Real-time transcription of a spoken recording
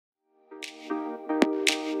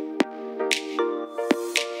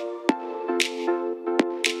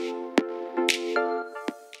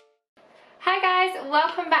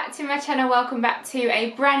back to my channel, welcome back to a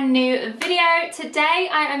brand new video. Today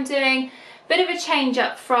I am doing a bit of a change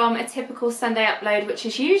up from a typical Sunday upload, which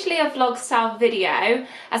is usually a vlog style video,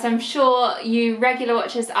 as I'm sure you regular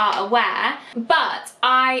watchers are aware. But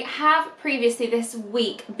I have previously this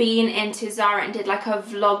week been into Zara and did like a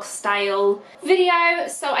vlog style video,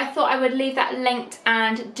 so I thought I would leave that linked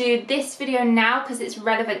and do this video now because it's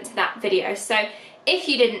relevant to that video. So if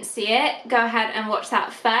you didn't see it, go ahead and watch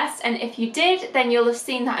that first, and if you did, then you'll have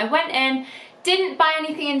seen that I went in, didn't buy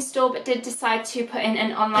anything in store, but did decide to put in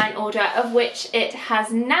an online order, of which it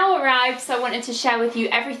has now arrived. So I wanted to share with you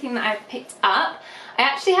everything that I've picked up. I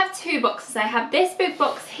actually have two boxes. I have this big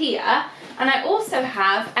box here, and I also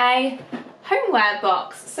have a homeware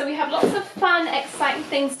box. So we have lots of fun, exciting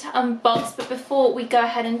things to unbox, but before we go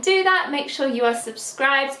ahead and do that, make sure you are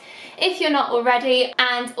subscribed if you're not already,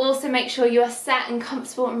 and also make sure you are set and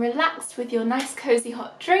comfortable and relaxed with your nice cozy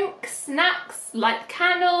hot drinks, snacks, light the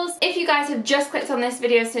candles. If you guys have just clicked on this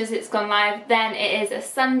video as soon as it's gone live, then it is a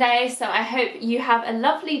Sunday, so I hope you have a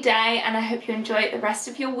lovely day and I hope you enjoy the rest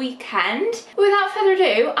of your weekend. Without further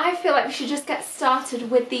ado, I feel like we should just get started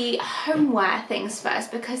with the homeware things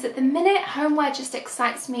first, because at the minute homeware just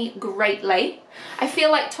excites me greatly. I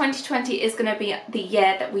feel like 2020 is going to be the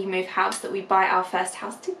year that we move house, that we buy our first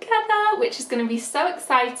house together, which is going to be so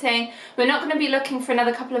exciting. We're not going to be looking for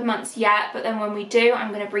another couple of months yet, but then when we do,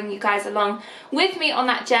 I'm going to bring you guys along with me on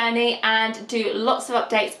that journey and do lots of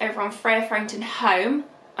updates over on Freya Farrington Home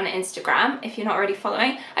on Instagram, if you're not already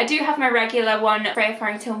following. I do have my regular one, Freya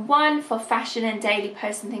Farrington 1, for fashion and daily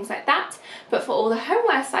posts and things like that, but for all the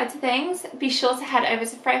homeware sides of things, be sure to head over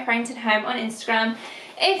to Freya Farrington Home on Instagram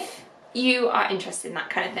if you are interested in that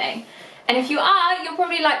kind of thing. And if you are, you'll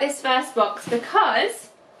probably like this first box, because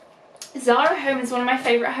Zara Home is one of my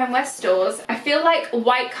favourite homeware stores. I feel like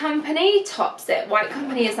White Company tops it. White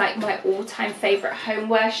Company is like my all-time favourite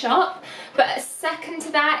homeware shop, but second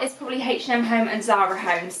to that is probably H&M Home and Zara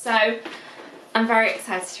Home. So I'm very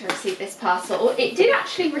excited to receive this parcel. It did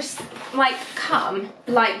actually come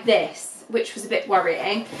like this, which was a bit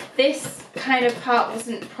worrying. This kind of part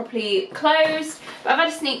wasn't properly closed, but I've had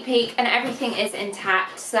a sneak peek and everything is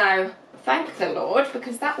intact, so thank the Lord,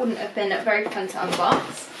 because that wouldn't have been very fun to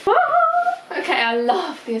unbox. Okay, I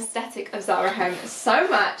love the aesthetic of Zara Home so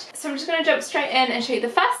much. So I'm just going to jump straight in and show you the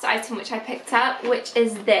first item which I picked up, which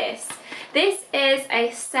is this. This is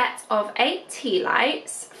a set of 8 tea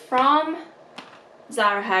lights from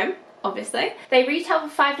Zara Home, obviously. They retail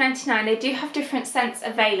for $5.99. They do have different scents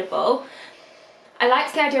available. I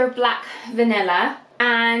liked the idea of black vanilla,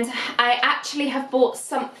 and I actually have bought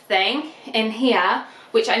something in here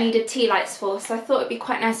which I needed tea lights for, so I thought it'd be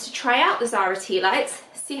quite nice to try out the Zara tea lights,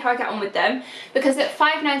 see how I get on with them, because at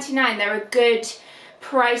 $5.99 they're a good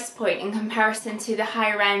price point in comparison to the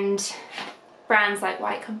higher end brands like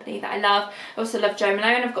White Company that I love. I also love Jo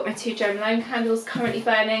Malone. I've got my 2 Jo Malone candles currently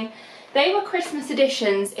burning. They were Christmas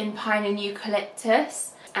editions in pine and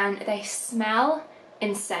eucalyptus, and they smell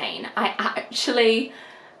insane. I actually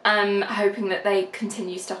am hoping that they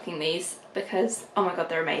continue stocking these, because oh my god,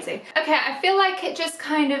 they're amazing. Okay, I feel like it just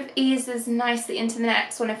kind of eases nicely into the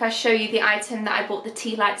next one if I show you the item that I bought the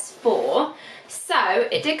tea lights for. So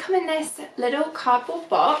it did come in this little cardboard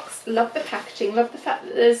box. Love the packaging, love the fact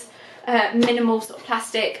that there's minimal sort of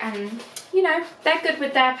plastic, and you know, they're good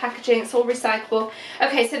with their packaging, it's all recyclable.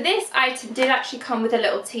 Okay, so this item did actually come with a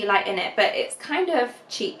little tea light in it, but it's kind of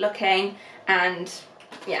cheap looking, and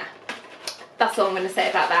yeah, that's all I'm going to say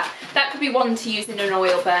about that. That could be one to use in an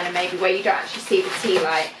oil burner maybe, where you don't actually see the tea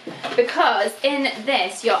light, because in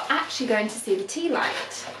this you're actually going to see the tea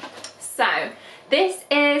light. So this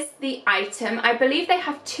is the item. I believe they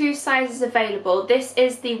have 2 sizes available. This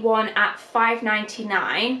is the one at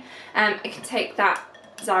 $5.99. I can take that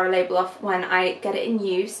Zara label off when I get it in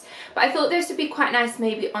use, but I thought this would be quite nice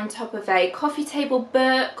maybe on top of a coffee table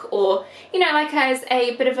book, or you know, like as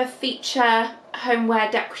a bit of a feature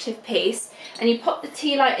homeware decorative piece, and you pop the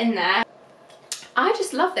tea light in there. I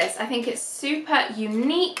just love this. I think it's super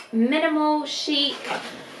unique, minimal, chic.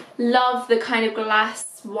 Love the kind of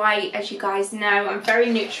glass white. As you guys know, I'm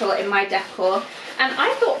very neutral in my decor, and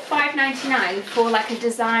I thought $5.99 for like a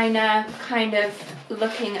designer kind of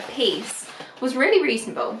looking piece was really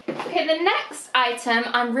reasonable. Okay, the next item,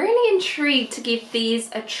 I'm really intrigued to give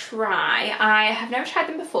these a try. I have never tried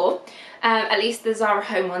them before, at least the Zara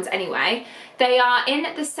Home ones anyway. They are in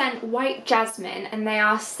the scent White Jasmine, and they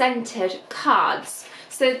are scented cards.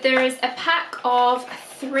 So there is a pack of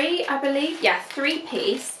 3, I believe, yeah, 3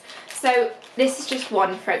 piece. So this is just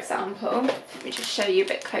one, for example. Let me just show you a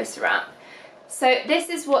bit closer up. So this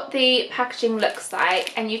is what the packaging looks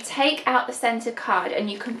like, and you take out the centre card and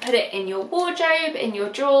you can put it in your wardrobe, in your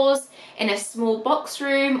drawers, in a small box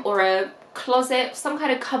room or a closet, some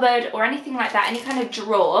kind of cupboard or anything like that, any kind of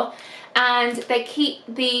drawer, and they keep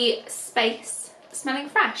the space smelling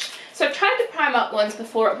fresh. So I've tried the Primark ones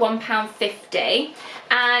before at £1.50,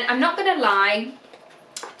 and I'm not going to lie,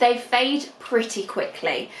 they fade pretty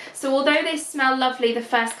quickly. So although they smell lovely the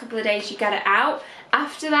first couple of days you get it out,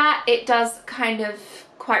 after that it does kind of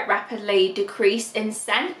quite rapidly decrease in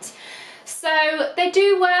scent. So they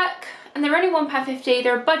do work, and they're only £1.50.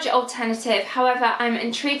 They're a budget alternative. However, I'm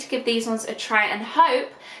intrigued to give these ones a try and hope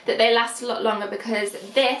that they last a lot longer, because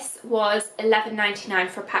this was £11.99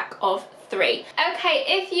 for a pack of 3. Okay,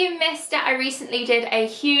 if you missed it, I recently did a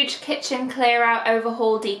huge kitchen clear out,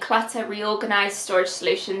 overhaul, declutter, reorganize, storage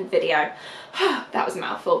solution video. That was a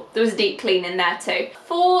mouthful. There was a deep clean in there too.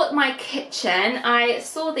 For my kitchen, I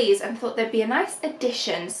saw these and thought they'd be a nice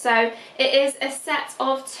addition. So it is a set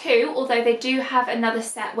of 2, although they do have another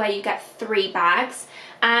set where you get 3 bags,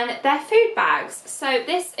 and they're food bags. So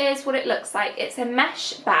this is what it looks like. It's a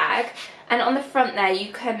mesh bag, and on the front there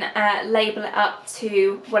you can label it up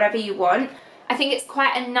to whatever you want. I think it's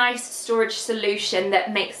quite a nice storage solution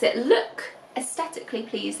that makes it look aesthetically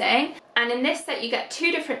pleasing. And in this set you get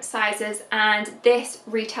 2 different sizes, and this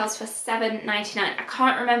retails for £7.99. I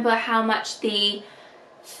can't remember how much the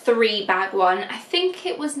 3 bag one, I think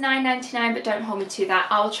it was £9.99, but don't hold me to that.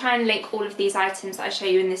 I'll try and link all of these items that I show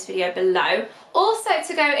you in this video below. Also,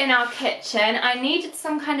 to go in our kitchen, I needed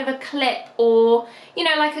some kind of a clip, or you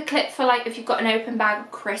know, like a clip for like if you've got an open bag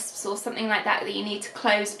of crisps or something like that that you need to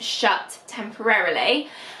close shut temporarily.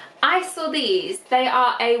 I saw these. They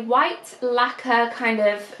are a white lacquer kind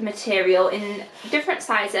of material in different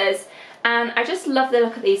sizes, and I just love the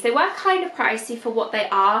look of these. They were kind of pricey for what they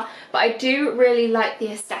are, but I do really like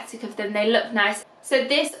the aesthetic of them. They look nice. So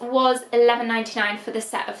this was £11.99 for the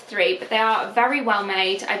set of 3, but they are very well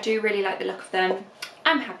made. I do really like the look of them.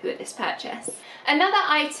 I'm happy with this purchase. Another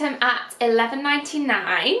item at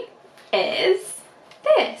 £11.99 is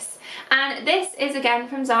this. And this is again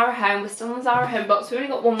from Zara Home. We're still on the Zara Home box. We've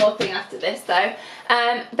only got one more thing after this though.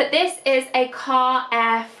 But this is a car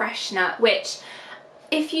air freshener, which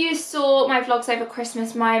if you saw my vlogs over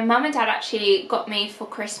Christmas, my mum and dad actually got me for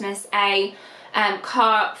Christmas a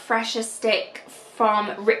car fresher stick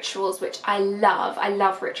from Rituals, which I love. I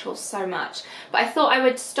love Rituals so much. But I thought I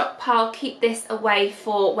would stockpile, keep this away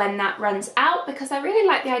for when that runs out, because I really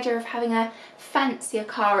like the idea of having a fancier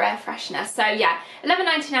car air freshener. So yeah,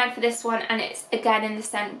 £11.99 for this one, and it's again in the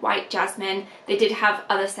scent White Jasmine. They did have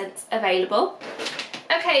other scents available.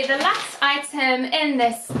 Okay, the last item in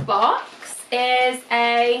this box is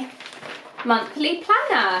a monthly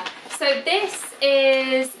planner. So this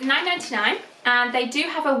is £9.99. and they do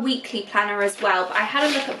have a weekly planner as well, but I had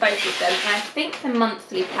a look at both of them, and I think the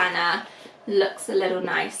monthly planner looks a little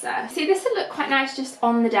nicer. See, this would look quite nice just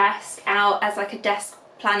on the desk, out as like a desk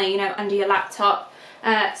planner, you know, under your laptop.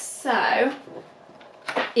 So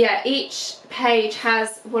yeah, each page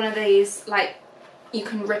has one of these, like, you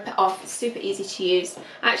can rip it off. It's super easy to use.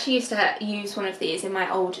 I actually used to use one of these in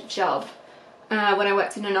my old job when I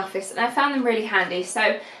worked in an office, and I found them really handy. So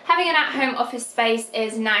having an at-home office space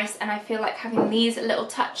is nice, and I feel like having these little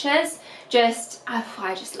touches just, I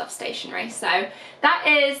just love stationery. So that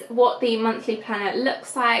is what the monthly planner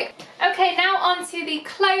looks like. Okay, now on to the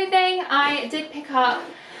clothing. I did pick up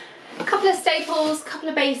a couple of staples, a couple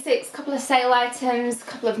of basics, a couple of sale items, a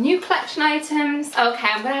couple of new collection items. Okay,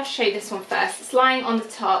 I'm gonna have to show you this one first. It's lying on the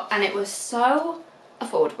top, and it was so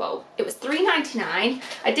affordable. It was $3.99.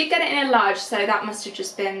 I did get it in a large, so that must have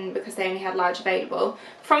just been because they only had large available.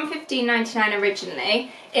 From $15.99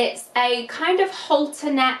 originally. It's a kind of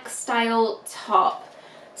halter neck style top,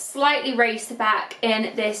 slightly racer back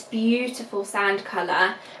in this beautiful sand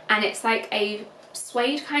colour, and it's like a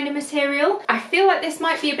suede kind of material. I feel like this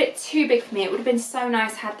might be a bit too big for me. It would have been so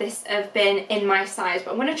nice had this have been in my size,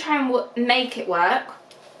 but I'm going to try and make it work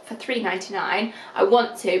for $3.99. I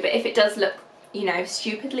want to, but if it does look, you know,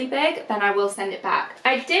 stupidly big, then I will send it back.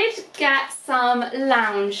 I did get some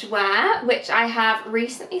loungewear, which I have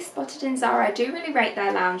recently spotted in Zara. I do really rate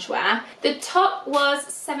their loungewear. The top was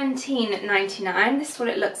 $17.99. This is what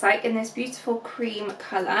it looks like in this beautiful cream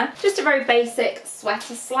colour. Just a very basic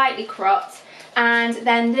sweater, slightly cropped. And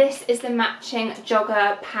then this is the matching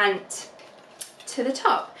jogger pant to the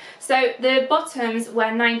top. So the bottoms were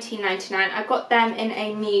 $19.99. I got them in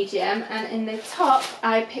a medium, and in the top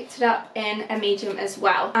I picked it up in a medium as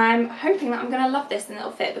well. I'm hoping that I'm going to love this and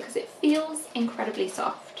it'll fit, because it feels incredibly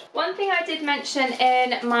soft. One thing I did mention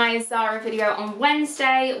in my Zara video on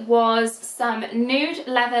Wednesday was some nude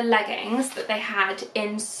leather leggings that they had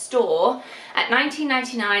in store at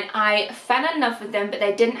 $19.99. I fell in love with them, but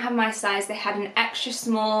they didn't have my size. They had an extra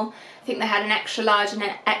small, I think they had an extra large and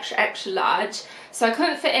an extra large. So I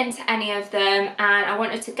couldn't fit into any of them, and I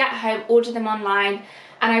wanted to get home, order them online,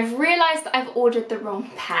 and I've realised that I've ordered the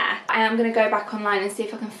wrong pair. I am going to go back online and see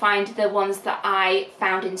if I can find the ones that I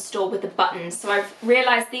found in store with the buttons. So I've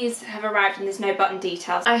realised these have arrived and there's no button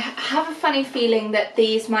details. I have a funny feeling that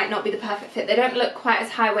these might not be the perfect fit. They don't look quite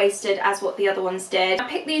as high-waisted as what the other ones did. I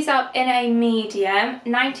picked these up in a medium,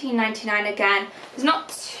 $19.99 again. There's not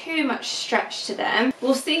too much stretch to them.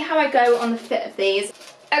 We'll see how I go on the fit of these.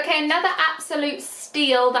 Okay, another absolute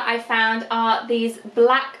steal that I found are these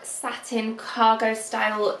black satin cargo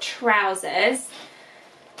style trousers.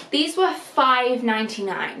 These were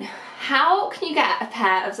 $5.99. How can you get a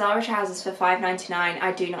pair of Zara trousers for $5.99?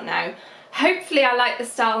 I do not know. Hopefully I like the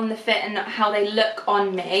style and the fit and how they look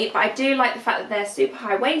on me, but I do like the fact that they're super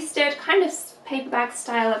high-waisted, kind of paper bag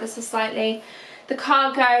style ever so slightly. The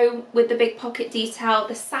cargo with the big pocket detail,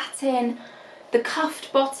 the satin, the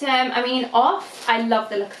cuffed bottom, I mean off. I love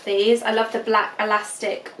the look of these. I love the black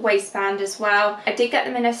elastic waistband as well. I did get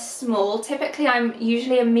them in a small. Typically I'm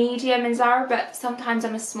usually a medium in Zara, but sometimes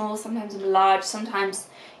I'm a small, sometimes I'm a large, sometimes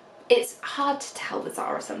it's hard to tell with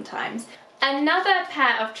Zara sometimes. Another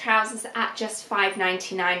pair of trousers at just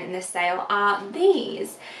 $5.99 in this sale are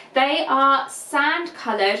these. They are sand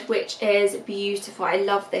coloured, which is beautiful. I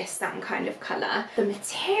love this sand kind of colour. The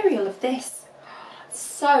material of this,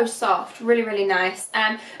 so soft, really, really nice.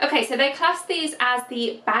 Okay, so they class these as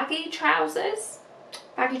the baggy trousers.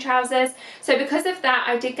 So because of that,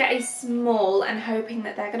 I did get a small and hoping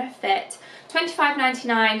that they're going to fit.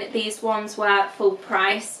 $25.99, these ones were full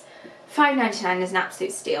price. $5.99 is an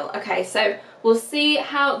absolute steal. Okay, so we'll see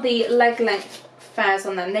how the leg length fares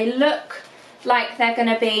on them. They look like they're going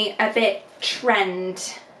to be a bit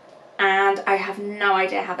trend, and I have no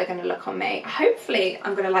idea how they're going to look on me. Hopefully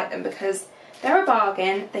I'm going to like them because they're a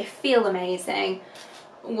bargain, they feel amazing.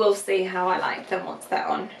 We'll see how I like them once they're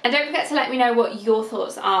on. And don't forget to let me know what your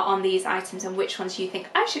thoughts are on these items and which ones you think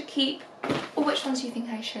I should keep or which ones you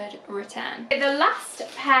think I should return. The last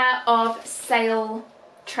pair of sale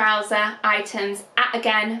trouser items at,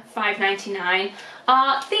 again, $5.99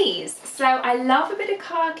 are these. So I love a bit of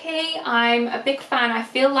khaki. I'm a big fan. I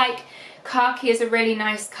feel like khaki is a really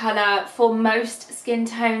nice colour for most skin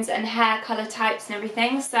tones and hair colour types and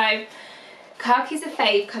everything. So khaki is a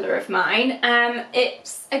fave colour of mine.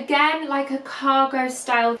 It's again like a cargo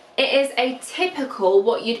style. It is a typical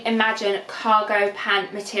what you'd imagine cargo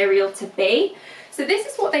pant material to be. So this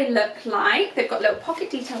is what they look like. They've got little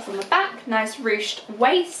pocket details on the back, nice ruched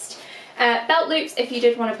waist, belt loops if you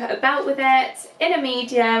did want to put a belt with it. In a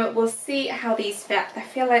medium, we'll see how these fit. I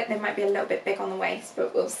feel like they might be a little bit big on the waist,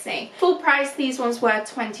 but we'll see. Full price, these ones were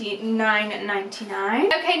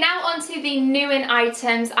 $29.99. Okay, now onto the new in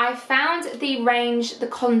items. I found the range, the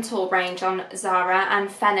contour range on Zara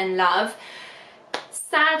and fell in love.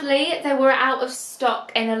 Sadly, they were out of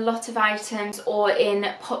stock in a lot of items or in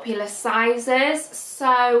popular sizes,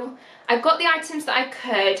 so I got the items that I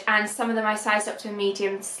could, and some of them I sized up to a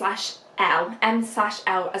medium/L,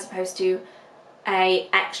 M/L, as opposed to a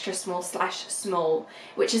extra small/small,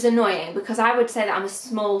 which is annoying because I would say that I'm a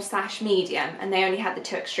small/medium and they only had the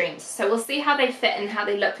two extremes. So we'll see how they fit and how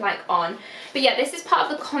they look like on. But yeah, this is part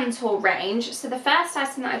of the contour range. So the first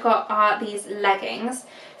item that I got are these leggings.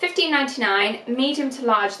 $15.99, medium to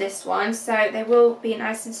large this one, so they will be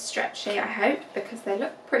nice and stretchy, I hope, because they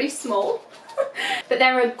look pretty small. But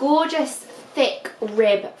they're a gorgeous thick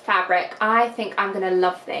rib fabric. I think I'm gonna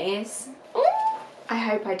love these. Ooh, I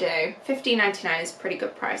hope I do. $15.99 is a pretty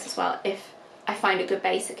good price as well if I find a good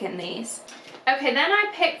basic in these. Okay, then I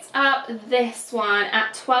picked up this one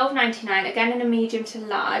at $12.99, again in a medium to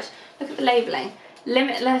large. Look at the labelling.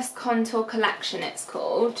 Limitless Contour Collection it's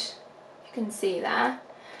called. You can see there.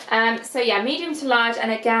 So yeah, medium to large,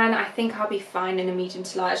 and again I think I'll be fine in a medium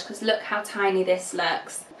to large because look how tiny this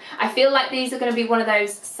looks. I feel like these are going to be one of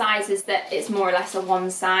those sizes that it's more or less a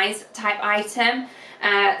one size type item.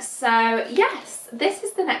 So yes, this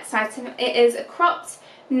is the next item. It is a cropped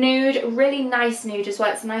nude, really nice nude as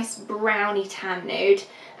well. It's a nice browny tan nude,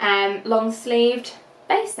 long sleeved,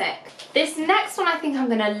 basic. This next one I think I'm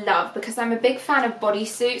gonna love because I'm a big fan of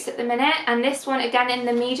bodysuits at the minute, and this one again in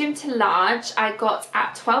the medium to large I got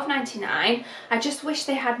at $12.99. I just wish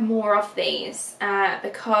they had more of these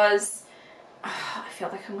because I feel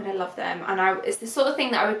like I'm gonna love them, and it's the sort of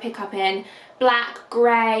thing that I would pick up in black,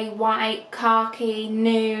 grey, white, khaki,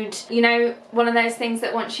 nude. You know, one of those things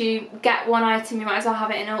that once you get one item you might as well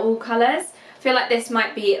have it in all colours. I feel like this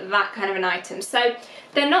might be that kind of an item. So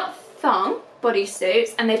they're not thong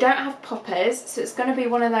bodysuits and they don't have poppers, so it's going to be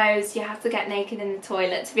one of those you have to get naked in the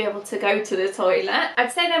toilet to be able to go to the toilet.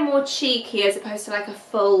 I'd say they're more cheeky as opposed to like a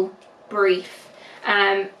full brief.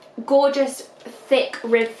 Gorgeous thick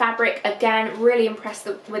rib fabric, again really impressed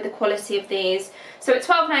with the quality of these. So at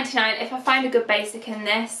 $12.99, if I find a good basic in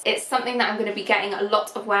this, it's something that I'm going to be getting a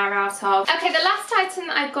lot of wear out of. Okay, the last item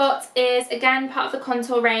that I got is again part of the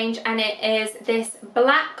contour range, and it is this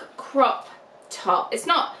black crop top. It's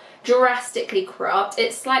not drastically cropped,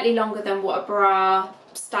 it's slightly longer than what a bra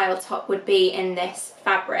style top would be in this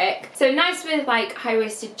fabric. So nice with like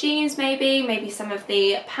high-waisted jeans, maybe some of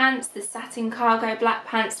the pants, the satin cargo black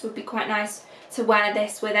pants would be quite nice to wear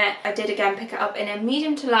this with it. I did again pick it up in a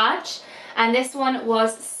medium to large, and this one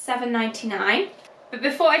was $7.99. But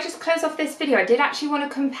before I just close off this video, I did actually want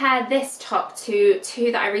to compare this top to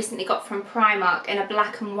two that I recently got from Primark in a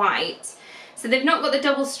black and white. So they've not got the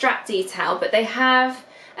double strap detail, but they have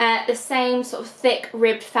the same sort of thick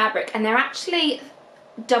ribbed fabric, and they're actually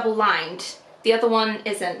double lined. The other one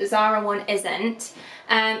isn't, the Zara one isn't.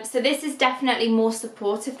 So this is definitely more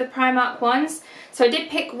supportive, the Primark ones. So I did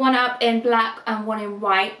pick one up in black and one in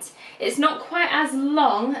white. It's not quite as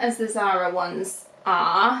long as the Zara ones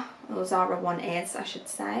are, or Zara one is, I should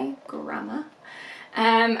say, grammar.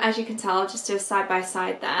 As you can tell, I'll just do a side by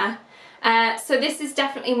side there. So this is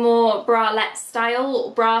definitely more bralette style,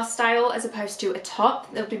 or bra style, as opposed to a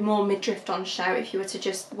top. There'll be more midriff on show if you were to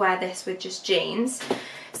just wear this with just jeans.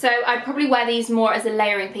 So I'd probably wear these more as a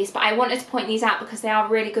layering piece, but I wanted to point these out because they are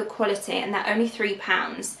really good quality and they're only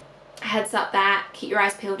 £3. Heads up there, keep your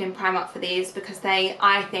eyes peeled in Primark for these because they,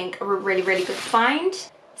 I think, are a really, really good find.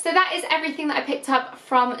 So that is everything that I picked up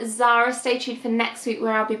from Zara. Stay tuned for next week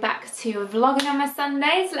where I'll be back to vlogging on my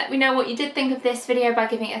Sundays. Let me know what you did think of this video by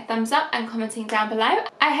giving it a thumbs up and commenting down below.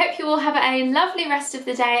 I hope you all have a lovely rest of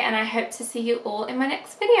the day, and I hope to see you all in my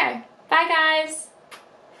next video. Bye guys!